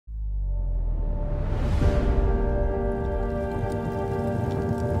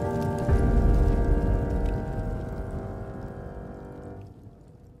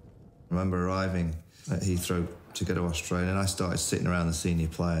remember arriving at Heathrow to go to Australia, and I started sitting around the senior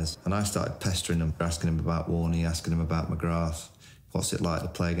players, and I started pestering them, asking them about Warney, asking them about McGrath, what's it like to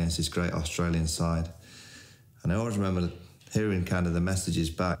play against this great Australian side. And I always remember hearing kind of the messages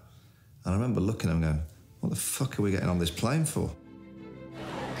back, and I remember looking at them going, what the fuck are we getting on this plane for?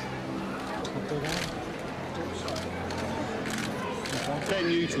 They're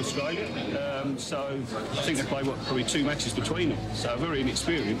new to Australia, so I think they play, probably 2 matches between them. So very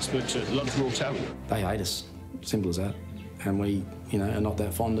inexperienced, but a lot of raw talent. They hate us, simple as that. And we, are not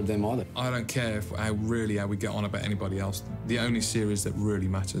that fond of them either. I don't care how we get on about anybody else. The only series that really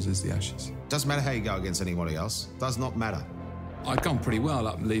matters is the Ashes. Doesn't matter how you go against anybody else. Does not matter. I'd gone pretty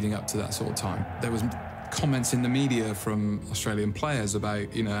well leading up to that sort of time. There was comments in the media from Australian players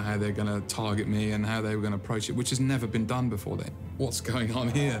about, how they're going to target me and how they were going to approach it, which has never been done before then. What's going on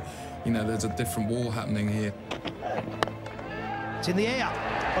here? There's a different war happening here. It's in the air.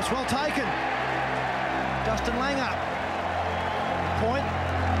 That's well taken. Justin Langer. Point.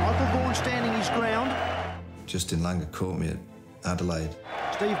 Michael Vaughan standing his ground. Justin Langer caught me at Adelaide.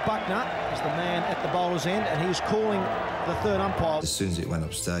 Steve Buckner is the man at the bowler's end, and he's calling the third umpire. As soon as it went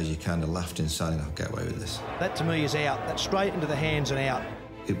upstairs, you kind of laughed inside and I'll get away with this. That to me is out. That's straight into the hands and out.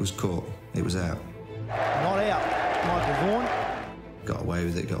 It was caught. It was out. Not out. Michael Vaughan. Got away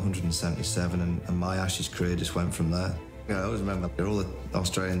with it, got 177, and my Ashes career just went from there. I always remember all the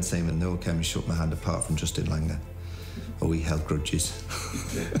Australian team, and they all came and shook my hand apart from Justin Langer. Oh, we held grudges.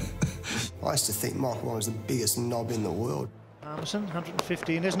 I used to think Michael Vaughan was the biggest knob in the world. Armisen,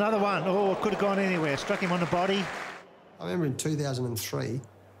 150, and there's another one. Oh, it could have gone anywhere. Struck him on the body. I remember in 2003,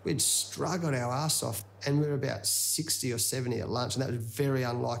 we'd struggled our arse off, and we were about 60 or 70 at lunch, and that was very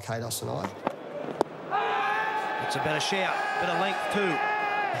unlike Haydos and I. It's a better shout, better length too.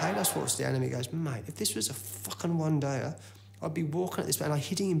 Haydos walks down and he goes, mate, if this was a fucking one-dayer, I'd be walking at this man, like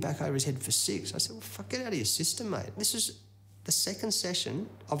hitting him back over his head for 6. I said, well, fuck, get out of your system, mate. This is the second session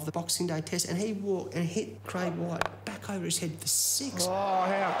of the Boxing Day test, and he walked and hit Craig White back over his head for 6. Oh,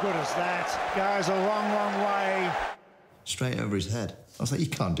 how good is that? Goes a long, long way. Straight over his head. I was like, you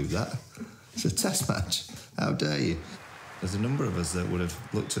can't do that. It's a test match. How dare you? There's a number of us that would have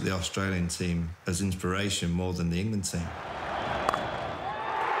looked at the Australian team as inspiration more than the England team.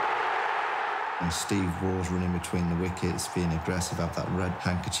 And Steve Waugh's running between the wickets, being aggressive, have that red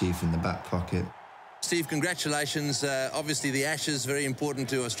handkerchief in the back pocket. Steve, congratulations. Obviously, the Ashes, very important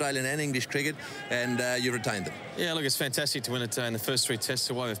to Australian and English cricket, and you retained them. Yeah, look, it's fantastic to win it in the first 3 tests.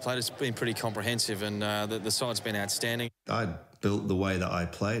 The way we've played, it's been pretty comprehensive, and the side's been outstanding. I built the way that I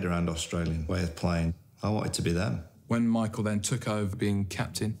played around Australian way of playing. I wanted to be them. When Michael then took over being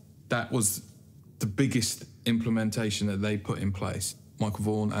captain, that was the biggest implementation that they put in place. Michael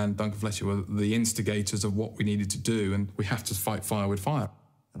Vaughan and Duncan Fletcher were the instigators of what we needed to do, and we have to fight fire with fire.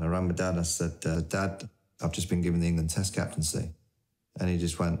 And I rang my dad and I said, Dad, I've just been given the England Test captaincy. And he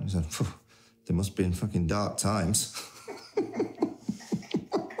just went, he said, there must be in fucking dark times.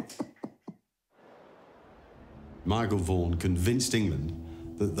 Michael Vaughan convinced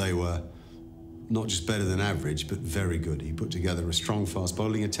England that they were not just better than average, but very good. He put together a strong fast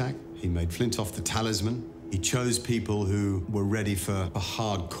bowling attack. He made Flintoff the talisman. He chose people who were ready for a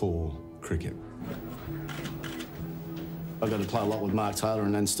hardcore cricket. I got to play a lot with Mark Taylor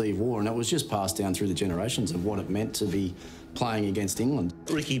and then Steve Waugh, and it was just passed down through the generations of what it meant to be playing against England.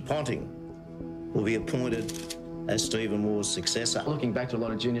 Ricky Ponting will be appointed as Stephen Waugh's successor. Looking back to a lot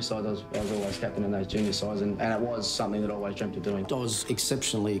of junior sides, I was always captain in those junior sides, and it was something that I always dreamt of doing. I was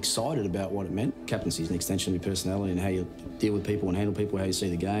exceptionally excited about what it meant. Captaincy is an extension of your personality and how you deal with people and handle people, how you see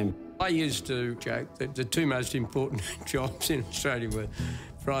the game. I used to joke that the 2 most important jobs in Australia were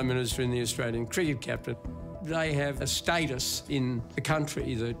Prime Minister and the Australian cricket captain. They have a status in the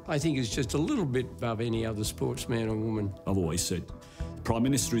country that I think is just a little bit above any other sportsman or woman. I've always said Prime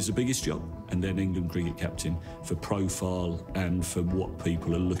Minister is the biggest job, and then England cricket captain for profile and for what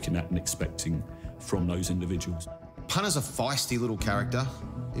people are looking at and expecting from those individuals. Punter's a feisty little character.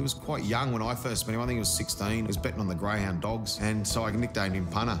 He was quite young when I first met him. I think he was 16. He was betting on the Greyhound Dogs, and so I nicknamed him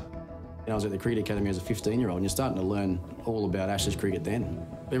Punter. I was at the cricket academy as a 15-year-old, and you're starting to learn all about Ashes cricket then.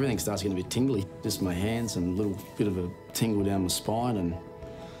 Everything starts getting a bit tingly, just my hands and a little bit of a tingle down my spine.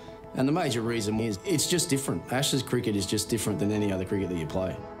 And the major reason is it's just different. Ashes cricket is just different than any other cricket that you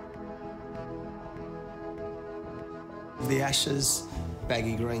play. The Ashes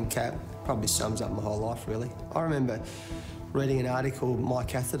baggy green cap probably sums up my whole life, really. I remember reading an article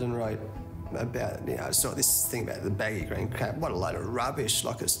Mike Atherton wrote about, I saw this thing about the baggy green cap. What a load of rubbish.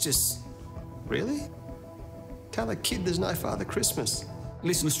 Like, it's just, really? Tell the kid there's no Father Christmas.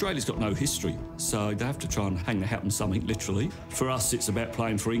 Listen, Australia's got no history, so they have to try and hang their hat on something, literally. For us, it's about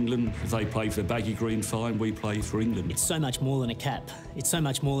playing for England. If they play for baggy green, fine, we play for England. It's so much more than a cap. It's so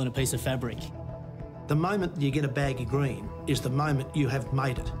much more than a piece of fabric. The moment you get a baggy green is the moment you have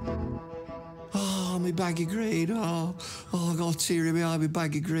made it. Oh, my baggy green, I got teary in my eye, my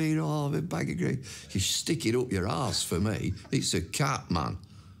baggy green, my baggy green. You stick it up your arse for me. It's a cap, man.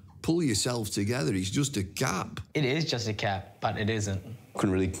 Pull yourself together, it's just a cap. It is just a cap, but it isn't.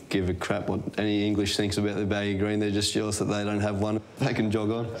 Couldn't really give a crap what any English thinks about the baggy green. They're just jealous that they don't have one they can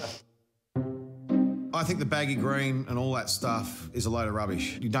jog on. I think the baggy green and all that stuff is a load of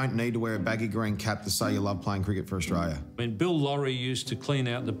rubbish. You don't need to wear a baggy green cap to say you love playing cricket for Australia. I mean, Bill Lawry used to clean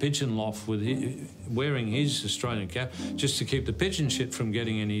out the pigeon loft with wearing his Australian cap just to keep the pigeon shit from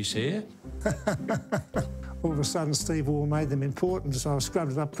getting in his hair. All of a sudden, Steve Waugh made them important, so I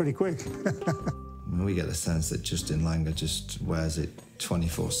scrubbed it up pretty quick. We get the sense that Justin Langer just wears it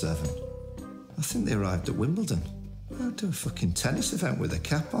 24/7. I think they arrived at Wimbledon. I'll do a fucking tennis event with a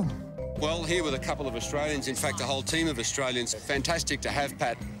cap on. Well, here with a couple of Australians, in fact, a whole team of Australians. Fantastic to have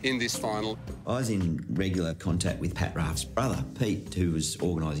Pat in this final. I was in regular contact with Pat Raft's brother, Pete, who was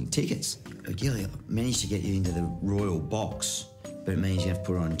organising tickets. Gilly, I managed to get you into the Royal Box, but it means you have to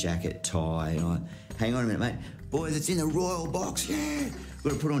put on jacket, tie, and I... Hang on a minute, mate. Boys, it's in the Royal Box, yeah.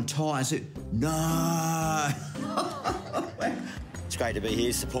 Got to put on tie and suit. No! It's great to be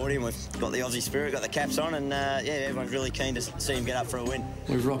here supporting him. We've got the Aussie spirit, got the caps on, and yeah, everyone's really keen to see him get up for a win.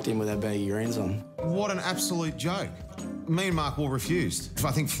 We've rocked him with our baggy greens on. What an absolute joke. Me and Mark Waugh refused.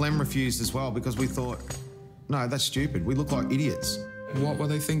 I think Flem refused as well because we thought, no, that's stupid. We look like idiots. What were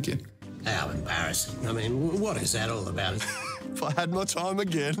they thinking? How embarrassing. I mean, what is that all about? If I had my time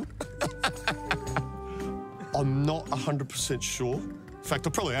again. I'm not 100% sure. In fact, I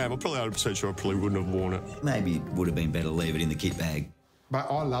probably am. I'm probably 100% sure I probably wouldn't have worn it. Maybe it would have been better to leave it in the kit bag. But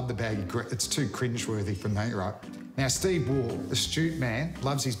I love the baggy green. It's too cringeworthy for me, right? Now, Steve Waugh, astute man,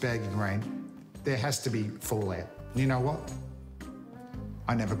 loves his baggy green. There has to be fallout. You know what?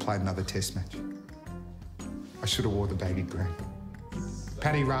 I never played another test match. I should have wore the baggy green.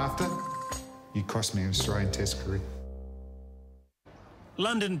 Paddy Rafter, you cost me an Australian test career.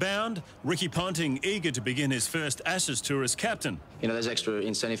 London-bound, Ricky Ponting eager to begin his first Ashes tour as captain. You know, there's extra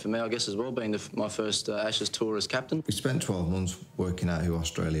incentive for me, I guess, as well, being my first Ashes tour as captain. We spent 12 months working out who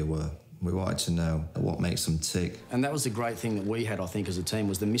Australia were. We wanted to know what makes them tick. And that was the great thing that we had, I think, as a team,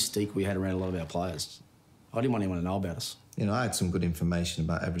 was the mystique we had around a lot of our players. I didn't want anyone to know about us. You know, I had some good information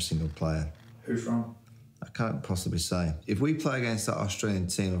about every single player. Who from? I can't possibly say. If we play against that Australian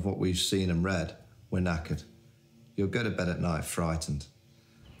team of what we've seen and read, we're knackered. You'll go to bed at night frightened.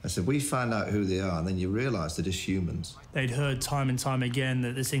 I said, we find out who they are, and then you realise they're just humans. They'd heard time and time again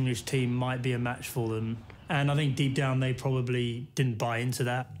that this English team might be a match for them, and I think deep down they probably didn't buy into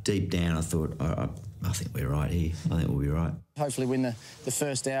that. Deep down, I thought, I think we're right here. I think we'll be right. Hopefully win the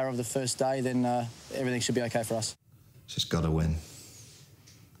first hour of the first day, then everything should be OK for us. Just got to win.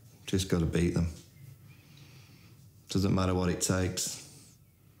 Just got to beat them. Doesn't matter what it takes.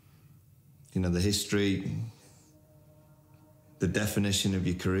 You know, the history, the definition of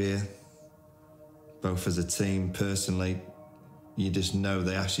your career, both as a team, personally, you just know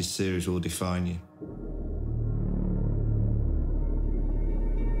the Ashes series will define you.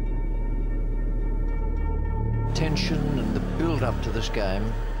 Tension and the build-up to this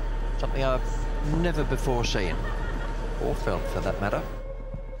game, something I've never before seen, or felt for that matter.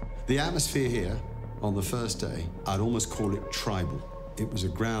 The atmosphere here on the first day, I'd almost call it tribal. It was a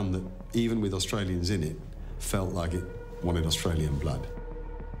ground that, even with Australians in it, felt like it wanted Australian blood.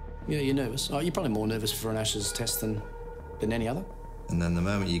 Yeah, you're nervous. Oh, you're probably more nervous for an Ashes test than any other. And then the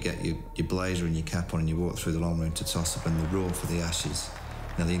moment you get your blazer and your cap on and you walk through the long room to toss up and the roar for the Ashes,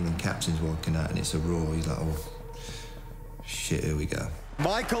 now the England captain's walking out and it's a roar, he's like, oh, shit, here we go.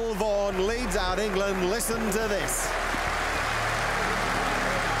 Michael Vaughan leads out England. Listen to this.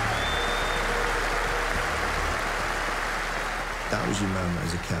 That was your moment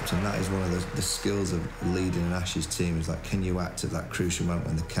as a captain. That is one of the skills of leading an Ashes team, is like, can you act at that crucial moment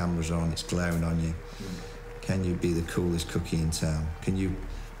when the cameras are on, it's glaring on you? Can you be the coolest cookie in town? Can you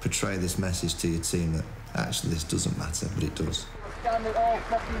portray this message to your team that actually this doesn't matter, but it does? Stand it all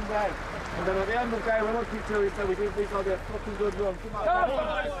fucking day. And then at the end of the game, we're looking to it, so we think we've got a fucking good run. Come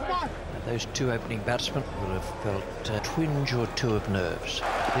on. Those two opening batsmen will have felt a twinge or two of nerves.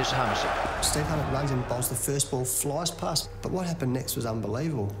 Here's Hamilton. Steve Hunt runs and bowls the first ball, flies past. But what happened next was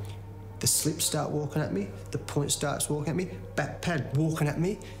unbelievable. The slips start walking at me, the point starts walking at me, bat pad walking at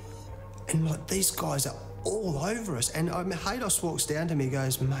me. And like, these guys are all over us. And Haydos walks down to me and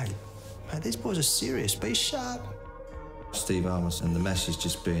goes, mate, these boys are serious, be sharp. Steve Armour, and the message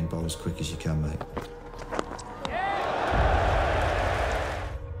just being bowl as quick as you can, mate.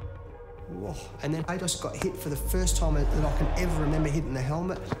 Whoa. And then Ados got hit for the first time that I can ever remember hitting the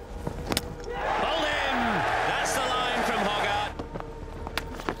helmet. Hold him! That's the line from Hogarth.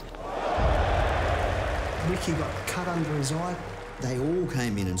 Ricky got cut under his eye. They all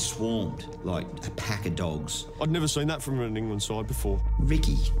came in and swarmed like a pack of dogs. I'd never seen that from an England side before.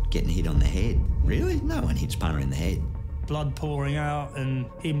 Ricky getting hit on the head. Really? No one hits punter in the head. Blood pouring out and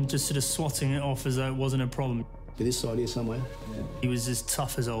him just sort of swatting it off as though it wasn't a problem. To this side here somewhere. Yeah. He was as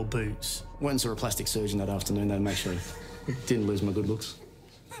tough as old boots. Went and saw a plastic surgeon that afternoon to make sure I didn't lose my good looks.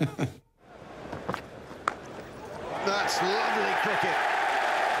 That's lovely cricket.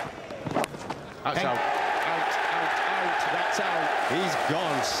 That's out. That's out. He's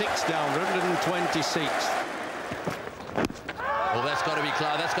gone. 6 down, 126. Well, that's got to be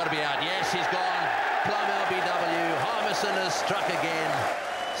close. That's got to be out. Yes, he's gone. Plum LBW. Harmison has struck again.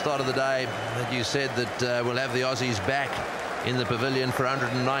 Start of the day that you said that we'll have the Aussies back in the pavilion for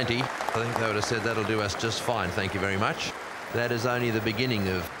 190. I think they would have said that'll do us just fine. Thank you very much. That is only the beginning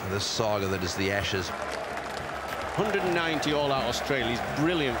of the saga that is the Ashes. 190 all out Australia is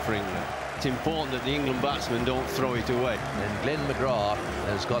brilliant for England. It's important that the England batsmen don't throw it away. And Glenn McGrath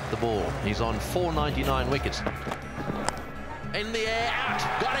has got the ball. He's on 499 wickets. In the air, out.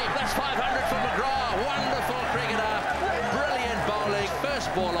 Got him. That's 500 for McGrath. Wonderful cricketer. Brilliant bowling.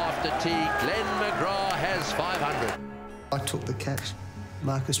 First ball after tee. Glenn McGrath has 500. I took the catch.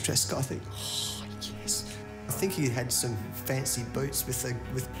 Marcus Trescott, I think, oh, yes. I think he had some fancy boots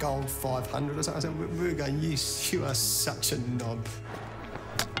with gold 500 or something. We were going, you are such a knob.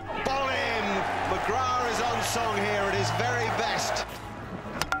 Bowl him! McGrath is on song here at his very best.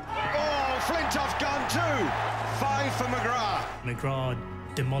 Oh, Flintoff gone too. 5 for McGrath. McGrath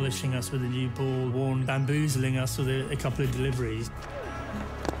demolishing us with a new ball, Warren bamboozling us with a couple of deliveries.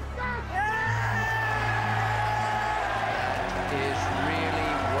 Is really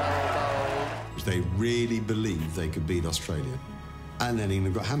well bowled. They really believed they could beat Australia. And then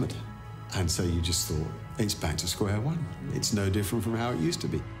England got hammered. And so you just thought, it's back to square one. It's no different from how it used to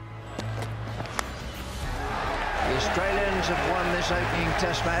be. The Australians have won this opening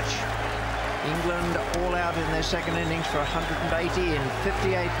test match. England all out in their second innings for 180 in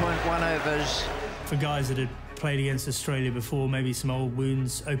 58.1 overs. For guys that had played against Australia before, maybe some old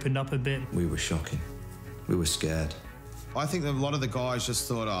wounds opened up a bit. We were shocking. We were scared. I think that a lot of the guys just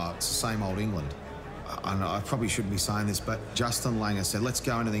thought, oh, it's the same old England. And I probably shouldn't be saying this, but Justin Langer said, let's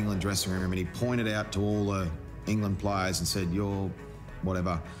go into the England dressing room, and he pointed out to all the England players and said, you're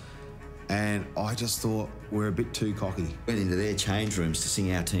whatever. And I just thought we're a bit too cocky. Went into their change rooms to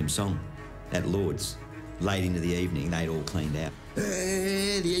sing our team song at Lord's. Late into the evening, they'd all cleaned out.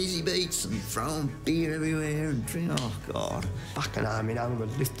 Hey, the easy beats and throwing beer everywhere and drink. Oh, God. Fucking arm in arm, we're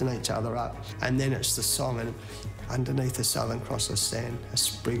lifting each other up. And then it's the song, and underneath the Southern Cross of sand, a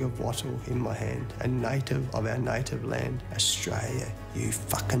sprig of wattle in my hand, a native of our native land, Australia, you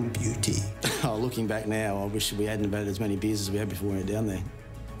fucking beauty. Oh, looking back now, I wish we hadn't had as many beers as we had before we went down there.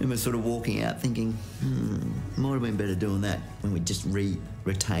 And we're sort of walking out thinking, might have been better doing that when we just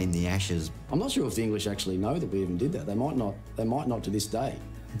retained the Ashes. I'm not sure if the English actually know that we even did that. They might not to this day.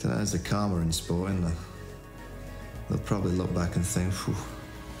 I don't know, there's a karma in sport, isn't there? They'll probably look back and think, phew,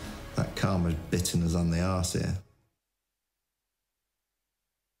 that karma's bitten us on the arse here.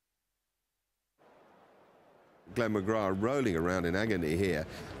 Glenn McGrath rolling around in agony here.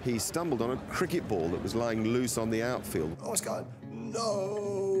 He stumbled on a cricket ball that was lying loose on the outfield. I was going,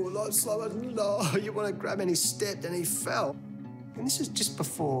 no, not slower, no. You want to grab, and he stepped and he fell. And this is just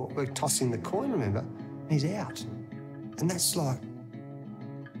before we're tossing the coin, remember? And he's out. And that's like,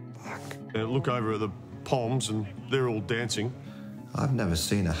 fuck. Look over at the Poms and they're all dancing. I've never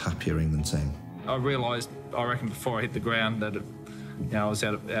seen a happier England team. I realised, I reckon, before I hit the ground that I was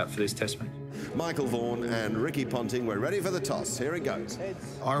out for this test match. Michael Vaughan and Ricky Ponting were ready for the toss. Here it goes.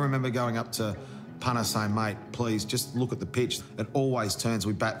 I remember going up to punter saying, mate, please just look at the pitch. It always turns,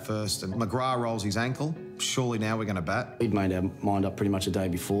 we bat first, and McGrath rolls his ankle. Surely now we're going to bat. We'd made our mind up pretty much a day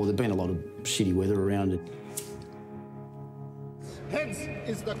before. There'd been a lot of shitty weather around it. Heads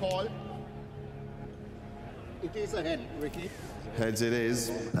is the call. It is a head, Ricky. Heads it is.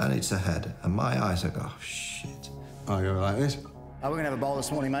 And it's a head. And my eyes are go, oh, shit. I go like this. We're going to have a bowl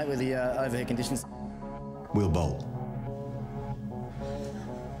this morning, mate, with the overhead conditions. We'll bowl.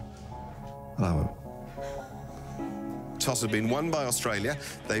 Hello. Toss has been won by Australia.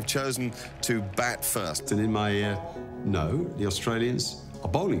 They've chosen to bat first. And in my ear, no, the Australians are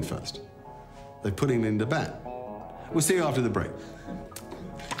bowling first. They're putting in the bat. We'll see you after the break.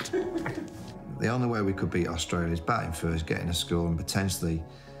 The only way we could beat Australia is batting first, getting a score and potentially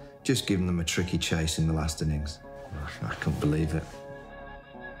just giving them a tricky chase in the last innings. I couldn't believe it.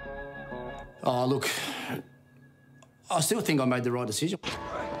 Oh, look, I still think I made the right decision.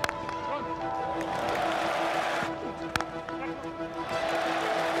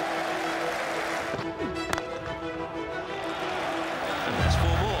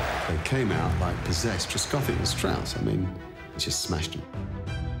 They came out like possessed. Trescothick and Strauss, I mean, just smashed them.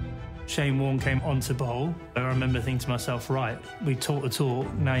 Shane Warne came on to bowl. I remember thinking to myself, right, we talk the talk,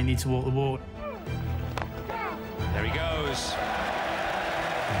 now you need to walk the walk. There he goes.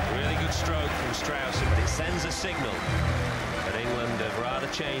 Really good stroke from Strauss, but it sends a signal that England have rather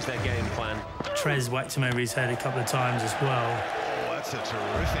changed their game plan. Trez whacked him over his head a couple of times as well. Oh, that's a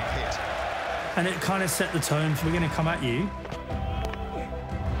terrific hit. And it kind of set the tone for we're going to come at you.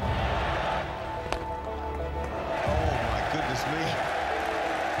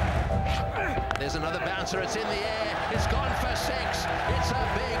 There's another bouncer, it's in the air, it's gone for 6, it's a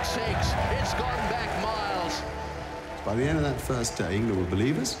big 6, it's gone back miles. By the end of that first day, England were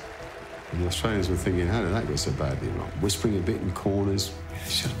believers, and the Australians were thinking, how did that go so badly wrong? Whispering a bit in corners, they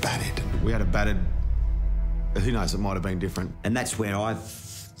should have batted. We had a batted, who knows, it might have been different. And that's where I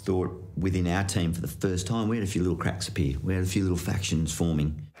thought within our team for the first time, we had a few little cracks appear. We had a few little factions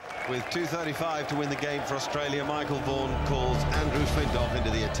forming. With 2:35 to win the game for Australia, Michael Vaughan calls Andrew Flintoff into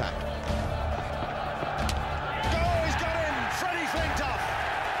the attack.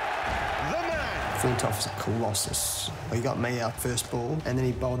 Flintoff is a colossus. He got me out first ball, and then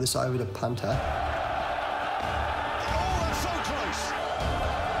he bowled this over to punter. Oh, that's so close!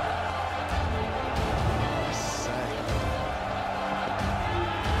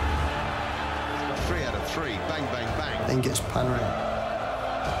 It's 3 out of 3. Bang, bang, bang. Then gets punter out.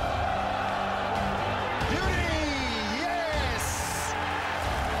 Beauty! Yes!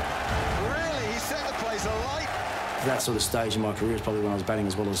 Really, he set the place alight. That sort of stage in my career is probably when I was batting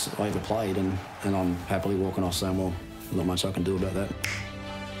as well as I ever played, and I'm happily walking off saying, well, not much I can do about that.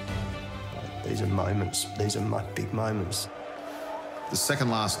 These are moments. These are my big moments. The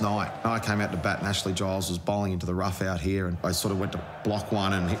second last night, I came out to bat and Ashley Giles was bowling into the rough out here, and I sort of went to block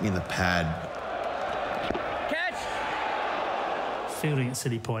one and hit me in the pad. Catch! Fielding at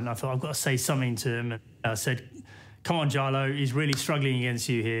City Point, I thought, I've got to say something to him. And I said, come on, Gilo, he's really struggling against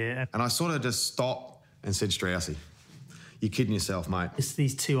you here. And I sort of just stopped and said, Straussy, you're kidding yourself, mate. Just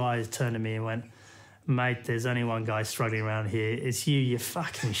these two eyes turned to me and went, mate, there's only one guy struggling around here. It's you, you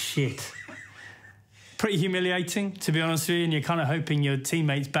fucking shit. Pretty humiliating, to be honest with you, and you're kind of hoping your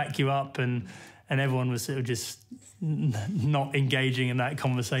teammates back you up, and everyone was sort of just not engaging in that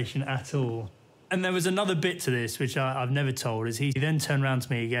conversation at all. And there was another bit to this, which I've never told, is he then turned around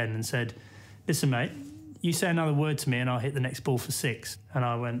to me again and said, listen, mate, you say another word to me and I'll hit the next ball for 6. And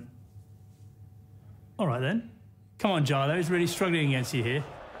I went, all right then. Come on, Gilo, he's really struggling against you here.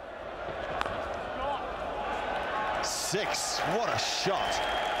 6, what a shot.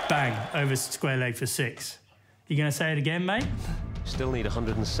 Bang, over square leg for 6. You going to say it again, mate? Still need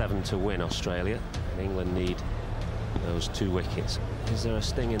 107 to win, Australia, and England need those 2 wickets. Is there a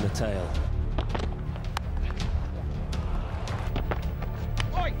sting in the tail?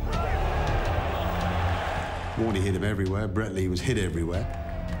 Warney hit him everywhere, Brett Lee was hit everywhere.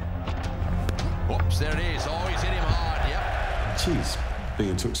 Whoops, there it is. Oh, he's hit him hard, yep. Jeez,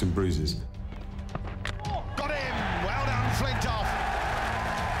 Bingham took some bruises. Got him! Well done, Flintoff!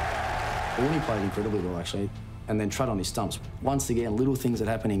 Warney played incredibly well, actually, and then trod on his stumps. Once again, little things that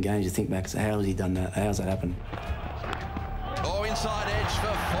happen in games, you think back, so how has he done that? How's that happened? Oh, inside edge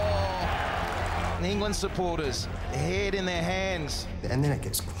for 4. England supporters, head in their hands. And then it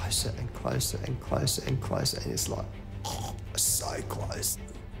gets closer and closer and closer and closer, and it's like, oh, so close.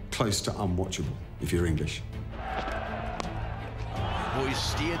 Close to unwatchable, if you're English. Boys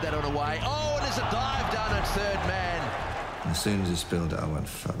steered that on away. Oh, and there's a dive down at third man. As soon as he spilled it, I went,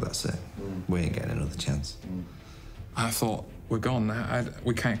 fuck, that's it. We ain't getting another chance. I thought, we're gone now.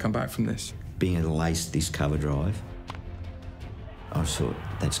 We can't come back from this. Being able to lace this cover drive, I thought,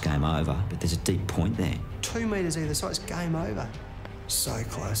 that's game over, but there's a deep point there. 2 metres either side, it's game over. So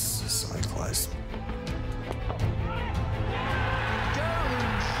close, so close.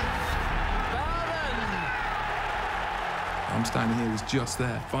 I'm standing here, he's just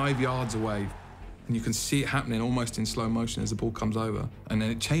there, 5 yards away. And you can see it happening almost in slow motion as the ball comes over. And then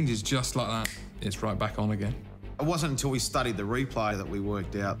it changes just like that. It's right back on again. It wasn't until we studied the replay that we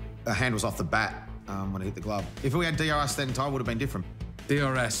worked out the hand was off the bat when it hit the glove. If we had DRS then, it would have been different.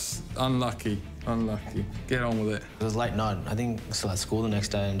 DRS, unlucky, unlucky. Get on with it. It was late night. I think still at school the next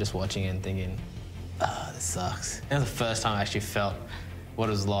day and just watching it and thinking, this sucks. That was the first time I actually felt what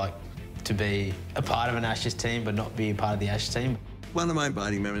it was like to be a part of an Ashes team but not be a part of the Ashes team. One of my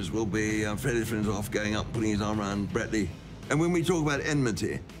abiding memories will be Freddie Flintoff going up, putting his arm around Brett Lee. And when we talk about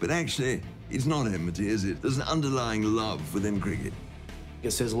enmity, but actually, it's not enmity, is it? There's an underlying love within cricket.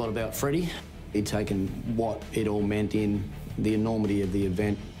 It says a lot about Freddie. He'd taken what it all meant in the enormity of the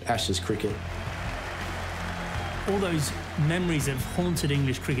event, Ashes cricket. All those memories that have haunted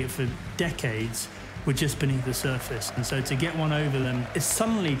English cricket for decades were just beneath the surface. And so to get one over them, it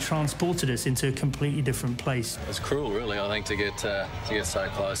suddenly transported us into a completely different place. It's cruel, really, I think, to get so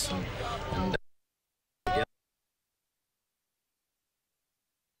close and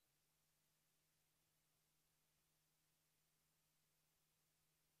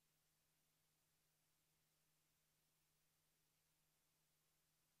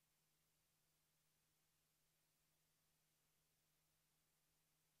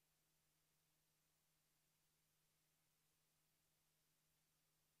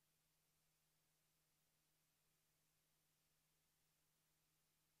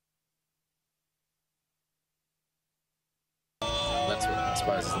that's what I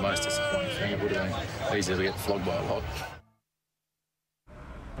suppose is the most disappointing thing. It would have been easier to get flogged by a lot.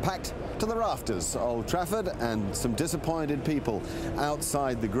 Packed to the rafters, Old Trafford, and some disappointed people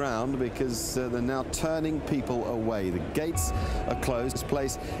outside the ground because they're now turning people away. The gates are closed. This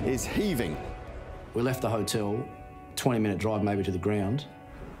place is heaving. We left the hotel, 20-minute drive maybe to the ground.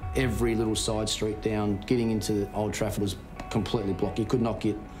 Every little side street down, getting into Old Trafford was completely blocked. We couldn't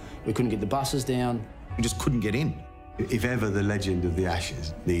get the buses down. We just couldn't get in. If ever the legend of the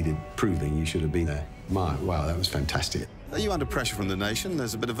Ashes needed proving, you should have been there. Wow, that was fantastic. Are you under pressure from the nation?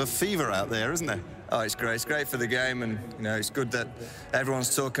 There's a bit of a fever out there, isn't there? Oh, it's great. It's great for the game, and you know, it's good that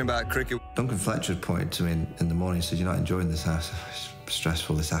everyone's talking about cricket. Duncan Fletcher pointed to me in the morning and said, "You're not enjoying this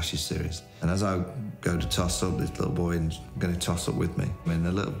stressful, this Ashes series." And as I go to toss up, this little boy is going to toss up with me. I mean,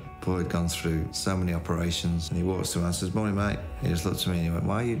 the little boy had gone through so many operations, and he walks to me and says, "Morning, mate." He just looked at me and he went,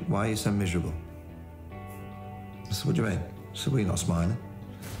 Why are you so miserable?" I said, "What do you mean?" I said, "Well, you're not smiling."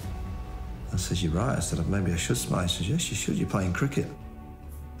 I said, "You're right." I said, "Maybe I should smile." He said, "Yes, you should. You're playing cricket."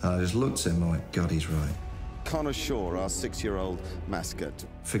 And I just looked at him and went, God, he's right. Connor Shaw, our 6-year-old mascot.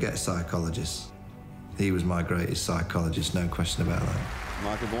 Forget psychologists. He was my greatest psychologist, no question about that.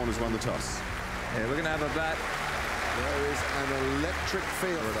 Michael Vaughan has won the toss. Yeah, we're going to have a bat. There is an electric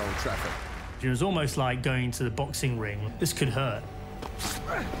feel at Old Trafford. It was almost like going to the boxing ring. This could hurt.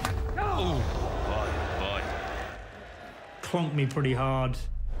 Oh, boy. Clonked me pretty hard.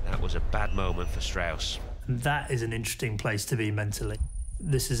 That was a bad moment for Strauss. And that is an interesting place to be mentally.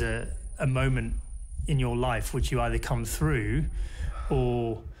 This is a moment in your life which you either come through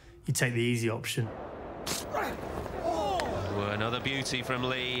or you take the easy option. Oh, another beauty from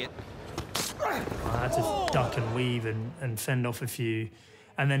Lee. I had to duck and weave and fend off a few.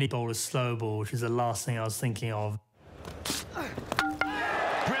 And then he bowled a slow ball, which is the last thing I was thinking of. Brilliant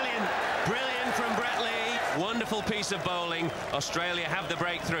from Brett Lee. Wonderful piece of bowling. Australia have the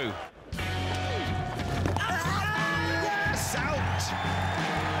breakthrough. Yes, out!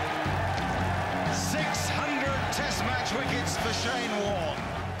 600 Test match wickets for Shane Warne.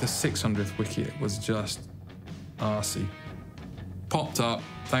 The 600th wicket was just arsey. Popped up,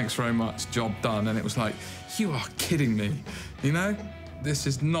 thanks very much, job done, and it was like, you are kidding me, you know? This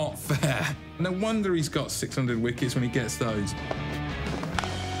is not fair. No wonder he's got 600 wickets when he gets those.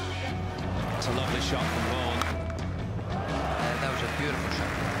 It's a lovely shot from Vaughan. That was a beautiful shot.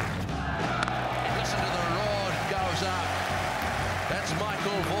 Listen to the roar, it goes up. That's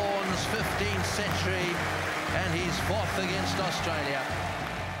Michael Vaughan's 15th century, and he's 4th against Australia.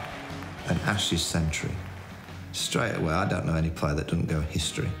 An Ashes century. Straight away, I don't know any player that doesn't go in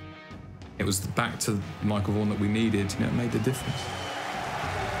history. It was back to Michael Vaughan that we needed, and it made the difference.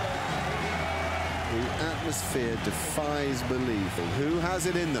 The atmosphere defies belief. And who has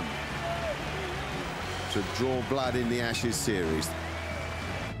it in them to draw blood in the Ashes series?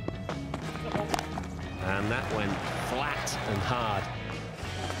 And that went flat and hard.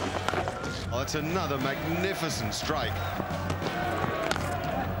 Oh, that's another magnificent strike.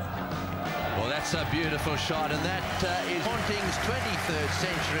 Well, that's a beautiful shot, and that is Ponting's 23rd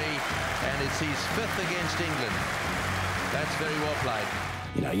century, and it's his 5th against England. That's very well played.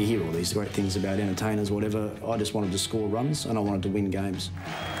 You know, you hear all these great things about entertainers, whatever. I just wanted to score runs and I wanted to win games.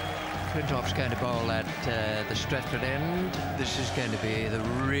 Flintoff's going to bowl at the Stratford end. This is going to be the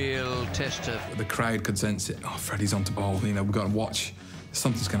real test of... The crowd could sense it. Oh, Freddie's on to bowl. You know, we've got to watch.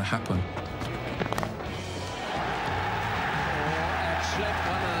 Something's going to happen. And slip,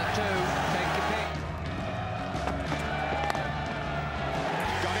 one of the two. Take your pick.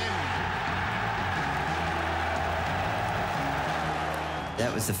 Got him.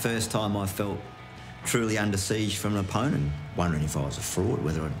 That was the first time I felt truly under siege from an opponent, wondering if I was a fraud,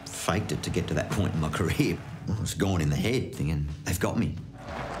 whether I'd faked it to get to that point in my career. I was gone in the head, thinking, they've got me.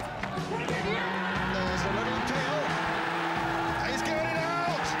 There's a little appeal. He's given it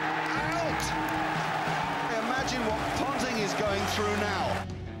out! Out! Imagine what Ponting is going through now.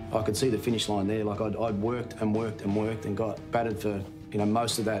 I could see the finish line there. Like I'd worked and worked and worked and got battered for, you know,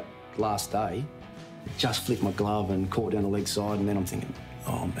 most of that last day. Just flicked my glove and caught down the leg side, and then I'm thinking,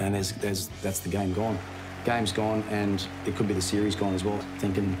 oh man, that's the game gone. Game's gone, and it could be the series gone as well.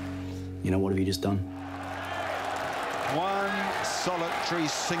 Thinking, you know, what have you just done? One solitary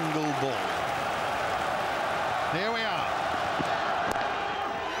single ball. Here we are.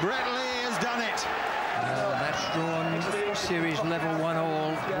 Brett Lee has done it. Match drawn, series level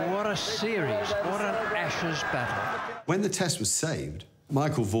 1-1. What a series, what an Ashes battle. When the test was saved,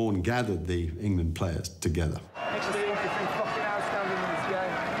 Michael Vaughan gathered the England players together. Experience has been fucking outstanding in this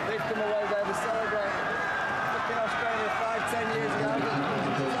game. They've come away there to celebrate. Fucking Australia 5-10 years ago.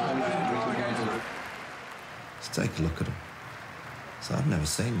 Let's take a look at them. So I've never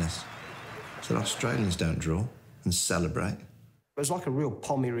seen this. So Australians don't draw and celebrate. It was like a real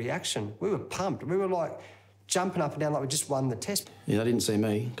pommy reaction. We were pumped. We were like jumping up and down like we just won the test. Yeah, they didn't see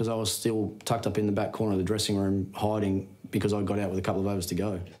me because I was still tucked up in the back corner of the dressing room hiding because I got out with a couple of overs to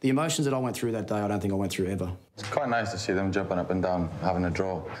go. The emotions that I went through that day, I don't think I went through ever. It's quite nice to see them jumping up and down, having a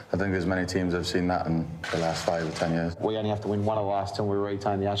draw. I think there's many teams that have seen that in the last 5 or 10 years. We only have to win one of the last 10 we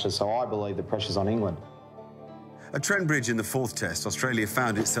retain the Ashes, so I believe the pressure's on England. At Trent Bridge in the fourth test, Australia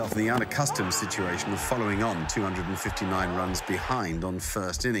found itself in the unaccustomed situation of following on 259 runs behind on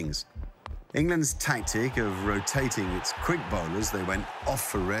first innings. England's tactic of rotating its quick bowlers, they went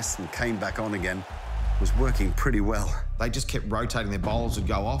off for rest and came back on again, was working pretty well. They just kept rotating. Their bowlers would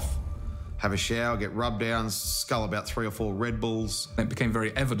go off, have a shower, get rubbed down, scull about 3 or 4 Red Bulls. It became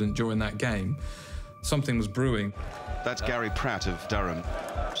very evident during that game something was brewing. That's Gary Pratt of Durham.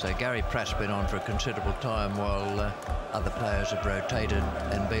 So Gary Pratt's been on for a considerable time while other players have rotated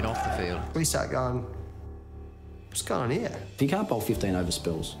and been off the field. We start going, what's going on here? If you can't bowl 15 over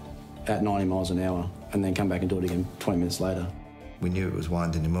spells at 90 miles an hour and then come back and do it again 20 minutes later. We knew it was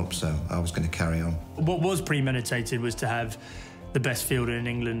winding him up, so I was going to carry on. What was premeditated was to have the best fielder in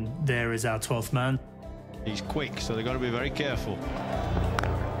England there as our 12th man. He's quick, so they've got to be very careful.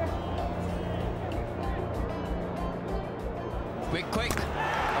 Quick.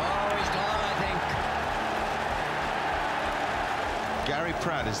 Oh, he's gone, I think. Gary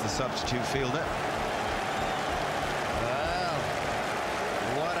Pratt is the substitute fielder. Well,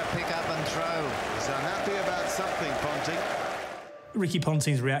 what a pick up and throw. He's unhappy about something, Ponting. Ricky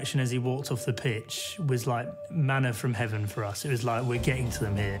Ponting's reaction as he walked off the pitch was like manna from heaven for us. It was like, we're getting to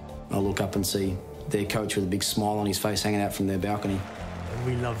them here. I look up and see their coach with a big smile on his face hanging out from their balcony.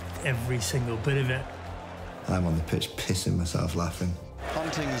 We loved every single bit of it. I'm on the pitch pissing myself laughing.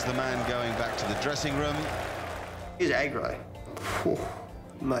 Ponting's the man going back to the dressing room. He's aggro. Whew.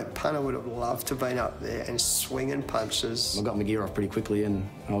 Mate, Punter would have loved to have been up there and swinging punches. I got my gear off pretty quickly and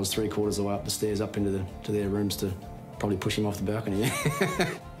I was 3/4 of the way up the stairs up into to their rooms to probably push him off the balcony.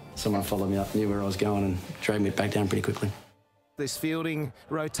 Someone followed me up, knew where I was going and dragged me back down pretty quickly. This fielding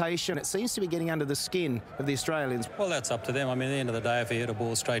rotation, it seems to be getting under the skin of the Australians. Well, that's up to them. I mean, at the end of the day, if you hit a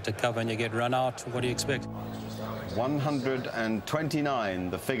ball straight to cover and you get run out, what do you expect? 129,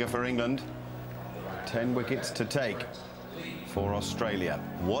 the figure for England. 10 wickets to take for Australia.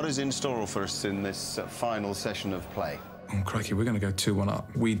 What is in store for us in this final session of play? Oh, crikey, we're going to go 2-1 up.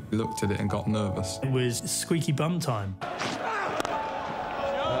 We looked at it and got nervous. It was squeaky bum time. Oh,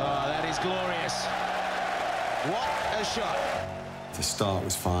 that is glorious. What a shot. The start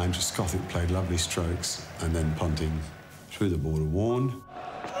was fine. Trescothick played lovely strokes, and then Ponting threw the ball to Warren. Gone!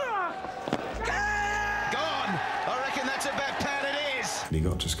 I reckon that's about pat it is. And he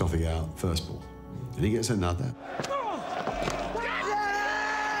got Trescothick out first ball. And he gets another.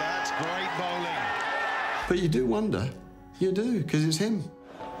 That's great bowling. But you do wonder. You do, because it's him.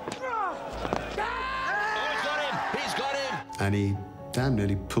 Oh, he's got him. He's got him. And he damn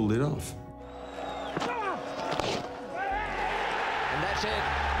nearly pulled it off. And that's it.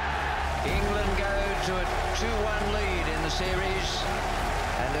 England go to a 2-1 lead in the series.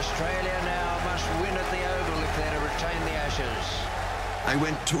 And Australia now must win at the Oval if they're to retain the Ashes. I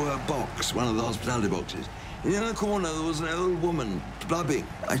went to a box, one of the hospitality boxes. In the corner, there was an old woman blubbing.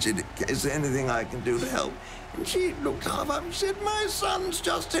 I said, is there anything I can do to help? And she looked half up and said, my son's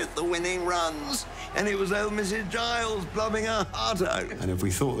just hit the winning runs. And it was old Mrs. Giles blubbing her heart out. And if we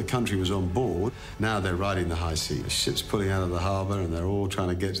thought the country was on board, now they're riding the high seas. The ship's pulling out of the harbour and they're all trying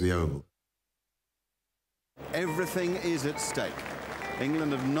to get to the Oval. Everything is at stake.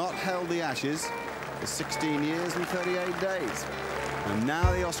 England have not held the Ashes for 16 years and 38 days. And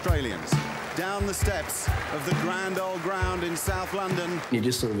now the Australians, down the steps of the grand old ground in South London. You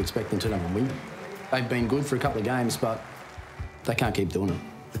just sort of expect them to turn up and win. They've been good for a couple of games, but they can't keep doing it.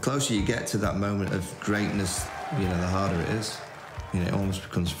 The closer you get to that moment of greatness, you know, the harder it is. You know, it almost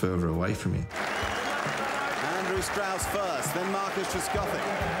becomes further away from you. Andrew Strauss first, then Marcus Trescothick.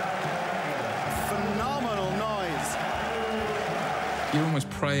 Phenomenal noise. You're almost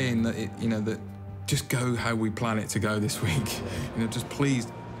praying that it, you know, that just go how we plan it to go this week. You know, just please.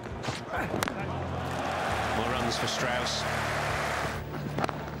 More runs for Strauss.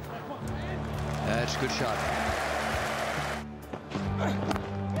 That's a good shot.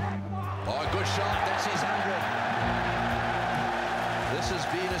 Oh, good shot. That's his 100. This has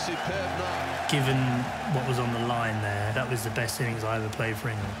been a superb night. Given what was on the line there, that was the best innings I ever played for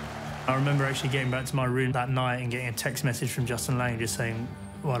England. I remember actually getting back to my room that night and getting a text message from Justin Lang just saying,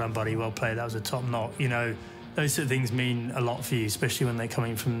 "Well done, buddy, well played, that was a top knock." You know, those sort of things mean a lot for you, especially when they're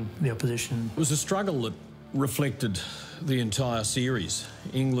coming from the opposition. It was a struggle that reflected the entire series.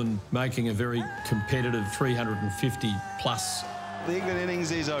 England making a very competitive 350-plus. The England innings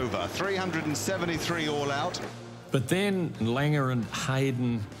is over. 373 all out. But then Langer and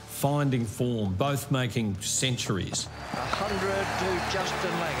Hayden finding form, both making centuries. 100 to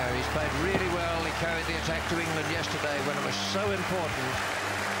Justin Langer. He's played really well. He carried the attack to England yesterday when it was so important.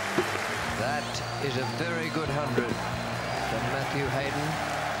 That is a very good 100 from Matthew Hayden.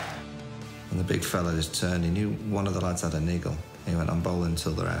 And the big fella just turned. He knew one of the lads had a niggle. He went, "I'm bowling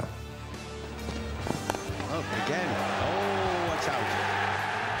until they're out." Oh, again. Oh, it's out.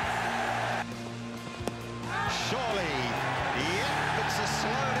 Surely. Yep, it's a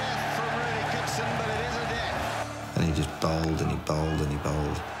slow death from Rooney Gibson, but it is a death. And he just bowled and he bowled and he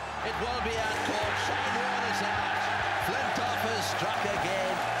bowled. It will be out called. Shane Warner's out. Flintoff has struck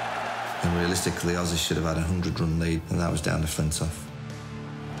again. And realistically, Aussies should have had a 100-run lead, and that was down to Flintoff.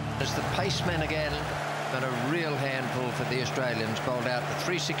 As the paceman again, but a real handful for the Australians. Bowled out the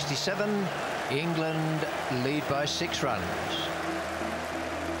 367. England lead by 6 runs.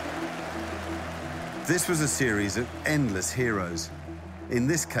 This was a series of endless heroes. In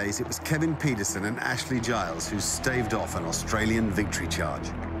this case, it was Kevin Pietersen and Ashley Giles who staved off an Australian victory charge.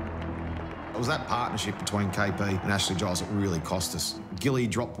 It was that partnership between KP and Ashley Giles that really cost us. Gilly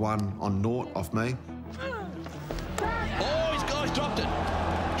dropped one on naught off me. Oh, he's dropped it.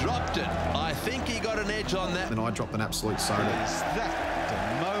 Dropped it. I think he got an edge on that. And I dropped an absolute soda. Is that the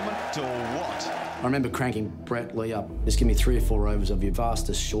moment or what? I remember cranking Brett Lee up. Just give me 3 or 4 overs of your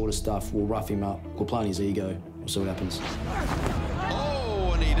fastest, shortest stuff. We'll rough him up. We'll play on his ego. We'll see what happens.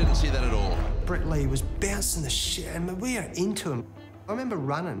 Oh, and he didn't see that at all. Brett Lee was bouncing the shit, and we are into him. I remember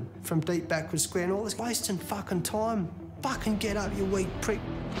running from deep backward square and all this, wasting fucking time. Fucking get up, you weak prick.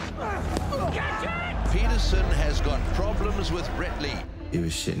 Pietersen has got problems with Brett Lee. He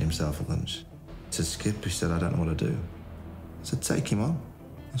was shitting himself at lunch. To Skip, he said, "I don't know what to do." I said, "Take him on."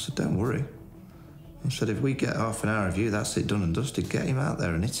 I said, "Don't worry." I said, "If we get half an hour of you, that's it, done and dusted. Get him out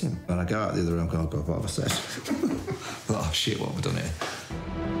there and hit him." And I go out the other room, "Oh, God, what have I said?" Oh, shit, what have I done here?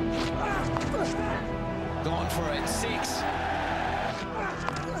 Gone for it. 6.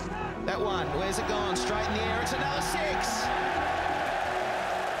 That one. Where's it gone? Straight in the air. It's another 6.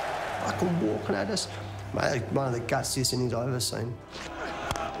 Fucking walking at us. Mate, one of the gutsiest innings I've ever seen.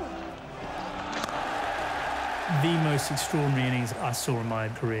 The most extraordinary innings I saw in my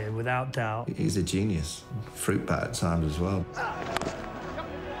career, without doubt. He's a genius. Fruit bat at times as well. And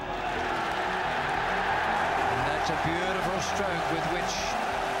that's a beautiful stroke with which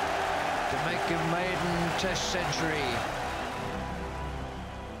to make a maiden Test century.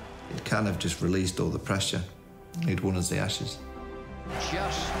 It kind of just released all the pressure. He'd won us the Ashes.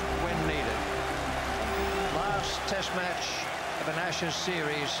 Just when needed. Last Test match of an Ashes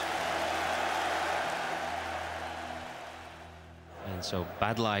series. And so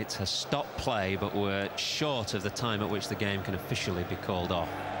Bad Light has stopped play, but we're short of the time at which the game can officially be called off.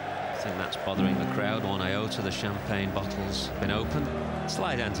 I think that's bothering the crowd. 1 iota, the champagne bottle's been opened.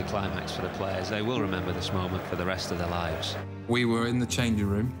 Slight anticlimax for the players. They will remember this moment for the rest of their lives. We were in the changing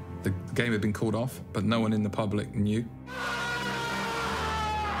room. The game had been called off, but no one in the public knew.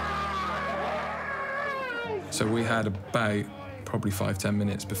 So we had about probably 5-10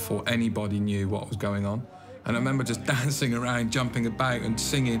 minutes before anybody knew what was going on. And I remember just dancing around, jumping about and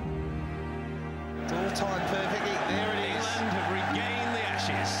singing. It's all timed perfectly. There it is. England have regained the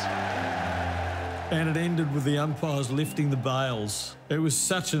Ashes. And it ended with the umpires lifting the bails. It was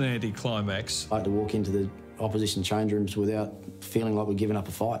such an anticlimax. I had to walk into the opposition change rooms without feeling like we'd given up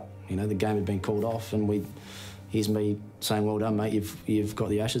a fight. You know, the game had been called off and we here's me saying, well done, mate, you've got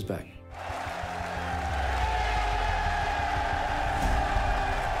the Ashes back.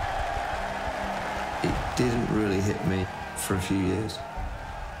 It didn't really hit me for a few years.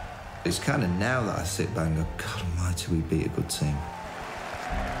 It's kind of now that I sit back and go, God almighty, we beat a good team.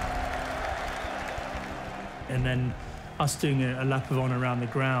 And then us doing a lap of honour around the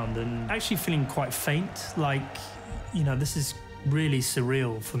ground and actually feeling quite faint, like, you know, this is really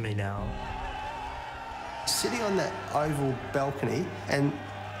surreal for me now. Sitting on that oval balcony and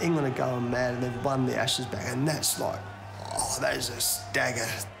England are going mad and they've won the Ashes back, and that's like, oh, that is a stagger.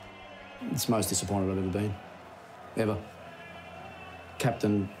 It's the most disappointed I've ever been, ever.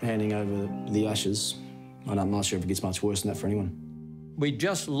 Captain handing over the Ashes, I'm not sure if it gets much worse than that for anyone. We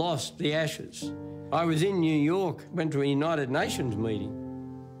just lost the Ashes. I was in New York, went to a United Nations meeting,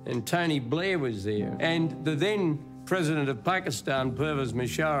 and Tony Blair was there. And the then President of Pakistan, Pervez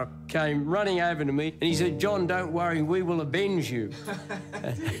Musharraf, came running over to me and he said, John, don't worry, we will avenge you.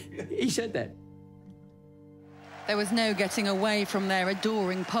 He said that. There was no getting away from their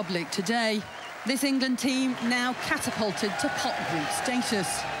adoring public today. This England team now catapulted to pop group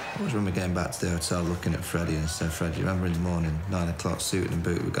status. I always remember getting back to the hotel looking at Freddie and said, Freddie, you remember in the morning, 9 o'clock, suited and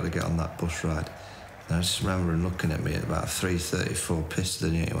booted, we've got to get on that bus ride. And I just remember him looking at me at about 3:34, pissed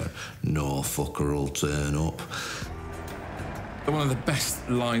at me, and he went, no fucker will turn up. One of the best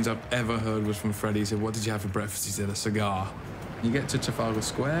lines I've ever heard was from Freddie. He said, what did you have for breakfast? He said, a cigar. You get to Trafalgar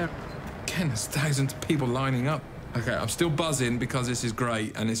Square, again, there's thousands of people lining up. OK, I'm still buzzing because this is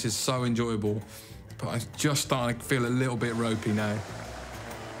great and this is so enjoyable, but I'm just starting to feel a little bit ropey now.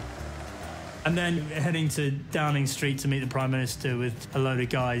 And then heading to Downing Street to meet the Prime Minister with a load of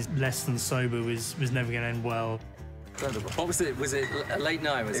guys less than sober was never going to end well. Incredible. What was it? Was it a late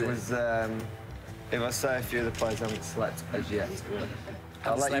night, was it? It was, if I say a few of the players I haven't slept as yet.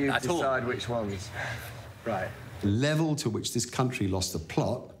 I'll let you decide which ones. Right. The level to which this country lost the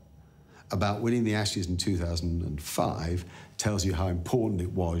plot about winning the Ashes in 2005 tells you how important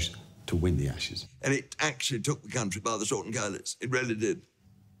it was to win the Ashes. And it actually took the country by the sword and colours. It really did.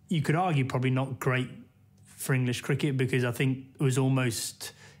 You could argue probably not great for English cricket, because I think it was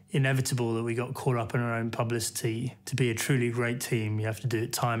almost inevitable that we got caught up in our own publicity. To be a truly great team, you have to do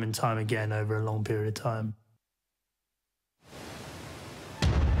it time and time again over a long period of time.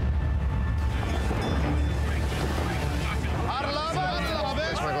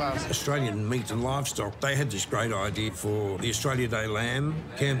 Australian meat and livestock, they had this great idea for the Australia Day Lamb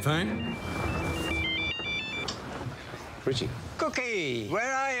campaign. Richie. Cookie,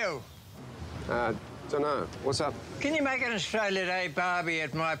 where are you? Don't know. What's up? Can you make an Australia Day barbie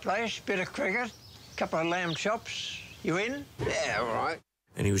at my place? Bit of cricket, couple of lamb chops. You in? Yeah, all right.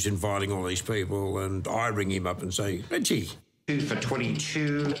 And he was inviting all these people, and I ring him up and say, Richie. 2 for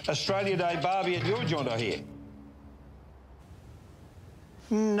 22. Australia Day barbie at your joint, I hear.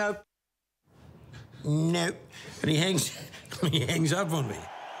 Nope. Nope. And he hangs up on me.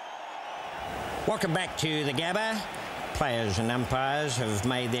 Welcome back to the Gabba. Players and umpires have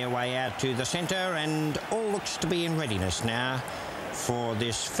made their way out to the centre, and all looks to be in readiness now for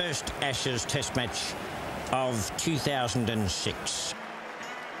this first Ashes Test match of 2006.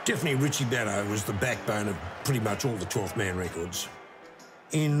 Definitely Richie Benaud was the backbone of pretty much all the 12th man records.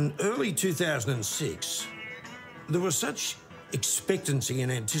 In early 2006, there was such expectancy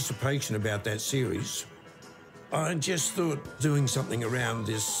and anticipation about that series. I just thought doing something around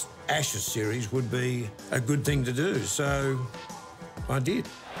this Ashes series would be a good thing to do, so I did.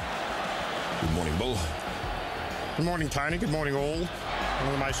 Good morning, Bull. Good morning, Tony. Good morning, all. One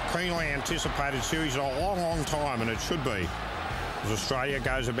of the most keenly anticipated series in a long, long time, and it should be, as Australia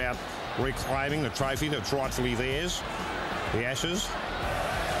goes about reclaiming the trophy that's rightfully theirs, the Ashes.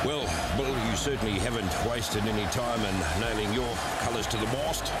 Well, Bull, you certainly haven't wasted any time in nailing your colours to the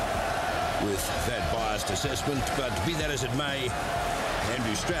mast with that biased assessment, but be that as it may,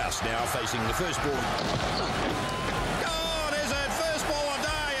 Andrew Strauss now facing the first ball. Oh, there's that first ball of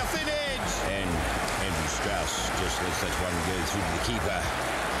day, a thin edge. And Andrew Strauss just lets that one go through to the keeper.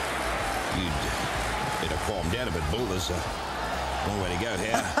 You'd better calm down a bit, Bull. There's a long way to go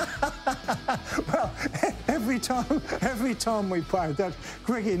here. Well, every time we played that,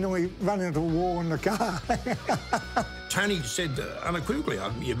 Greggy and I run into a wall in the car. Tony said unequivocally,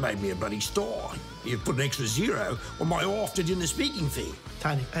 you made me a bloody star. You put an extra zero on my often in the speaking fee.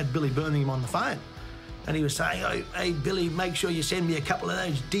 Tony had Billy Birmingham on the phone, and he was saying, oh, hey, Billy, make sure you send me a couple of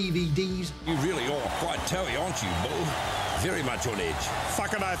those DVDs. You really are quite toey, aren't you, Bull? Very much on edge.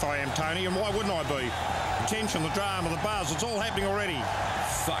 Fucking oath I am, Tony, and why wouldn't I be? The tension, the drama, the buzz, it's all happening already.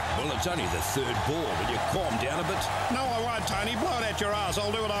 Fuck, Bull, it's only the third ball. Will you calm down a bit? No, I won't, Tony. Blow it out your arse.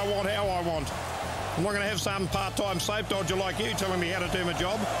 I'll do what I want, how I want. I'm not going to have some part-time safe dodger like you telling me how to do my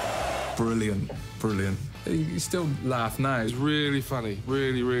job. Brilliant, brilliant. You still laugh now. It's really funny,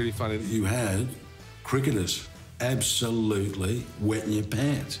 really, really funny. You had cricketers absolutely wetting your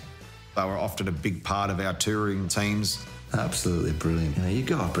pants. They were often a big part of our touring teams. Absolutely brilliant. You know, you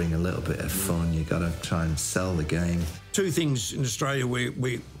got to bring a little bit of fun. You got to try and sell the game. Two things in Australia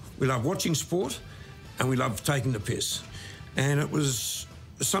we love watching sport and we love taking the piss. And it was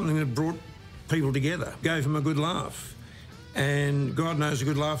something that brought people together, gave them a good laugh. And God knows a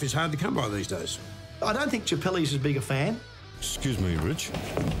good laugh is hard to come by these days. I don't think Chappelli's as big a fan. Excuse me, Rich.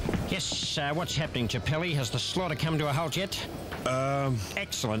 Yes, what's happening, Chappelli? Has the slaughter come to a halt yet?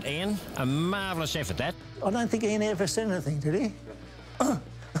 Excellent, Ian. A marvellous effort, that. I don't think Ian ever said anything, did he? I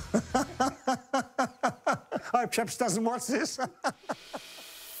hope Chaps doesn't watch this. Oh,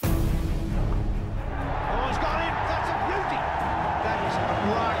 he's got him. That's a beauty. That is a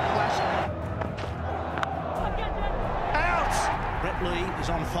right classic. Out! Brett Lee is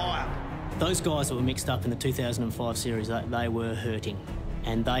on fire. Those guys that were mixed up in the 2005 series, they were hurting.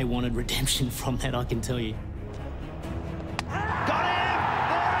 And they wanted redemption from that, I can tell you. Got him!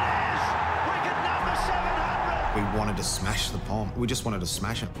 There it is! Wicket number 700! We wanted to smash the bomb. We just wanted to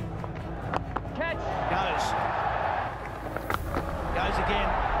smash it. Catch! Goes. Goes again.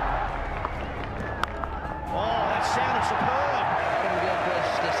 Oh, that sounded superb! Their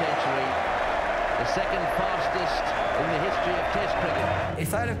best century. The second fastest in the history of Test cricket. If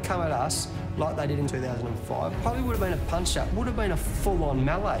they'd have come at us like they did in 2005, probably would have been a punch-up, would have been a full-on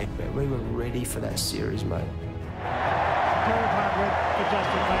melee. But we were ready for that series, mate. 1200 for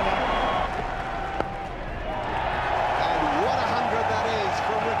Justin Taylor. And what a 100 that is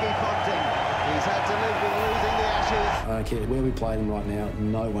from Ricky Ponting. He's had to live with losing the Ashes. I don't care where we play them right now,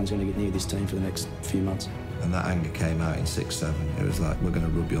 no one's going to get near this team for the next few months. And that anger came out in 6-7. It was like, we're going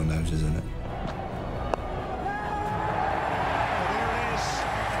to rub your noses in it.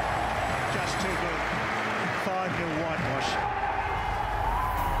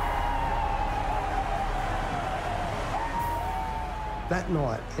 That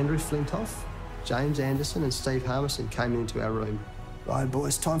night, Andrew Flintoff, James Anderson and Steve Harmison came into our room. Right,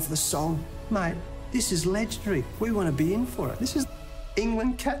 boys, time for the song. Mate, this is legendary. We want to be in for it. This is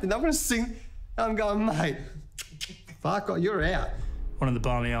England captain. I'm going to sing. I'm going, mate, fuck off, you're out. One of the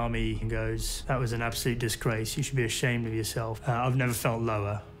Barmy Army goes, that was an absolute disgrace. You should be ashamed of yourself. I've never felt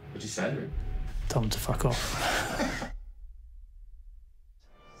lower. What'd you say to him? Tell him to fuck off.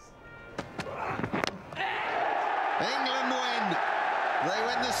 They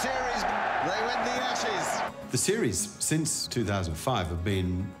win the series, they win the Ashes. The series since 2005 have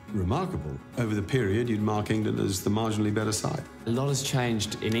been remarkable. Over the period, you'd mark England as the marginally better side. A lot has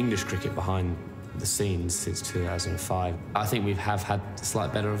changed in English cricket behind the scenes since 2005. I think we have had a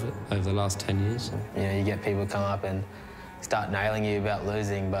slight better of it over the last 10 years. You know, you get people come up and start nailing you about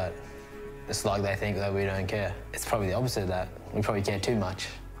losing, but it's like they think that we don't care. It's probably the opposite of that. We probably care too much.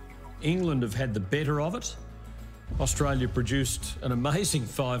 England have had the better of it. Australia produced an amazing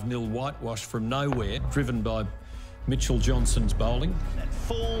 5-0 whitewash from nowhere, driven by Mitchell Johnson's bowling. That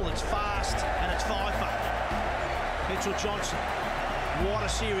full, it's fast, and it's fifer. Mitchell Johnson, what a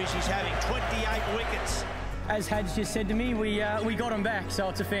series he's having, 28 wickets. As Hadj just said to me, we got him back, so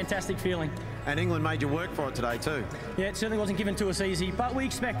it's a fantastic feeling. And England made you work for it today too. Yeah, it certainly wasn't given to us easy, but we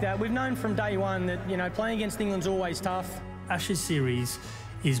expect that. We've known from day one that, you know, playing against England's always tough. Ashes series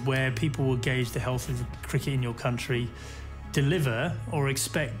is where people will gauge the health of cricket in your country, deliver or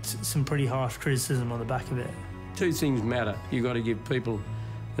expect some pretty harsh criticism on the back of it. Two things matter. You've got to give people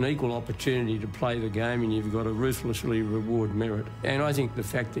an equal opportunity to play the game, and you've got to ruthlessly reward merit. And I think the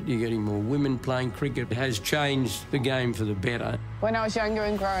fact that you're getting more women playing cricket has changed the game for the better. When I was younger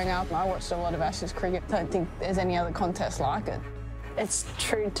and growing up, I watched a lot of Ashes cricket. I don't think there's any other contest like it. It's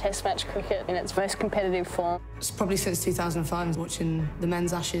true Test match cricket in its most competitive form. It's probably since 2005, watching the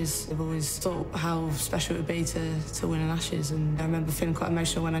men's Ashes. I've always thought how special it would be to win an Ashes, and I remember feeling quite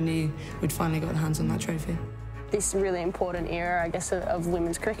emotional when I knew we'd finally got our hands on that trophy. This really important era, I guess, of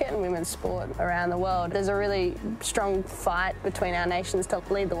women's cricket and women's sport around the world. There's a really strong fight between our nations to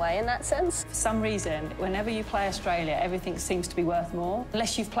lead the way in that sense. For some reason, whenever you play Australia, everything seems to be worth more.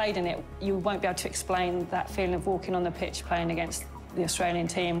 Unless you've played in it, you won't be able to explain that feeling of walking on the pitch playing against the Australian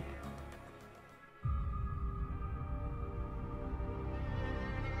team.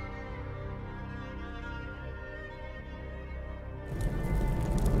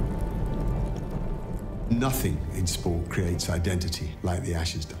 Nothing in sport creates identity like the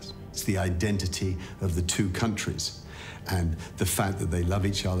Ashes does. It's the identity of the two countries and the fact that they love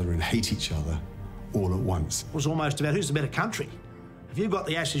each other and hate each other all at once. It was almost about who's the better country. If you've got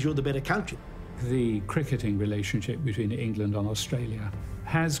the Ashes, you're the better country. the cricketing relationship between England and Australia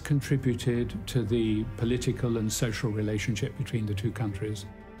has contributed to the political and social relationship between the two countries.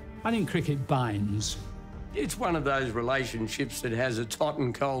 I think cricket binds. It's one of those relationships that has its hot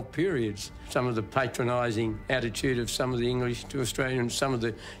and cold periods. Some of the patronising attitude of some of the English to Australians, some of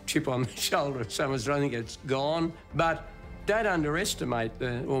the chip on the shoulder of some of us, I think it's gone. But don't underestimate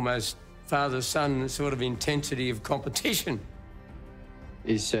the almost father-son sort of intensity of competition.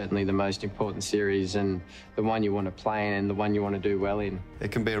 Is certainly the most important series and the one you want to play in and the one you want to do well in.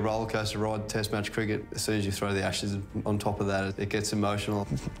 It can be a rollercoaster ride, Test match cricket. As soon as you throw the Ashes on top of that, it gets emotional.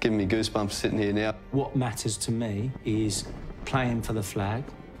 Giving me goosebumps sitting here now. What matters to me is playing for the flag.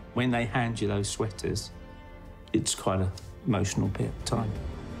 When they hand you those sweaters, it's quite an emotional time.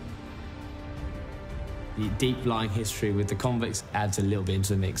 The deep-lying history with the convicts adds a little bit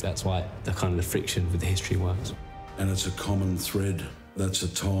into the mix. That's why the kind of the friction with the history works. And it's a common thread. That's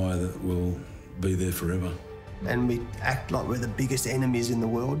a tie that will be there forever. And we act like we're the biggest enemies in the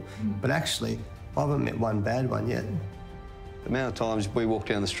world, but actually, I haven't met one bad one yet. The amount of times we walk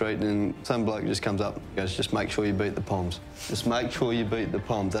down the street and some bloke just comes up and goes, just make sure you beat the Poms. Just make sure you beat the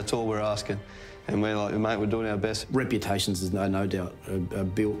Poms. That's all we're asking. And we're like, mate, we're doing our best. Reputations, there's no doubt, are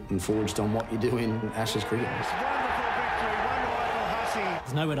built and forged on what you do in Ashes cricket.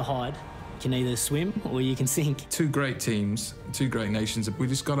 There's nowhere to hide. You can either swim or you can sink. Two great teams, two great nations. We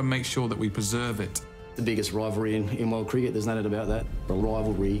just got to make sure that we preserve it. The biggest rivalry in world cricket, there's no doubt about that. A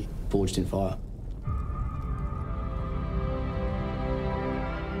rivalry forged in fire.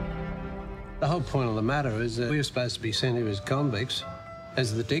 The whole point of the matter is that we were supposed to be sent here as convicts,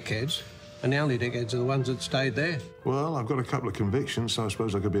 as the dickheads, and the only dickheads are the ones that stayed there. Well, I've got a couple of convictions, so I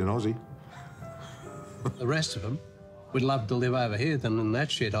suppose I could be an Aussie. The rest of them would love to live over here than in that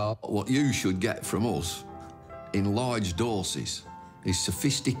shithole. What you should get from us, in large doses, is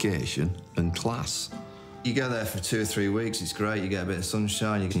sophistication and class. You go there for 2 or 3 weeks, it's great, you get a bit of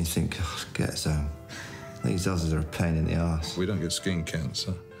sunshine, you can think, oh, get us home. These Aussies are a pain in the arse. We don't get skin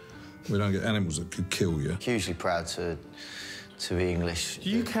cancer. We don't get animals that could kill you. Hugely proud to be English. Do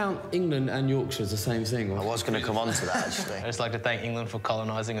you count England and Yorkshire as the same thing? I was going to come on to that, actually. I'd just like to thank England for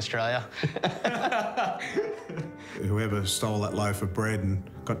colonising Australia. Whoever stole that loaf of bread and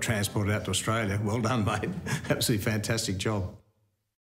got transported out to Australia, well done, mate. Absolutely fantastic job.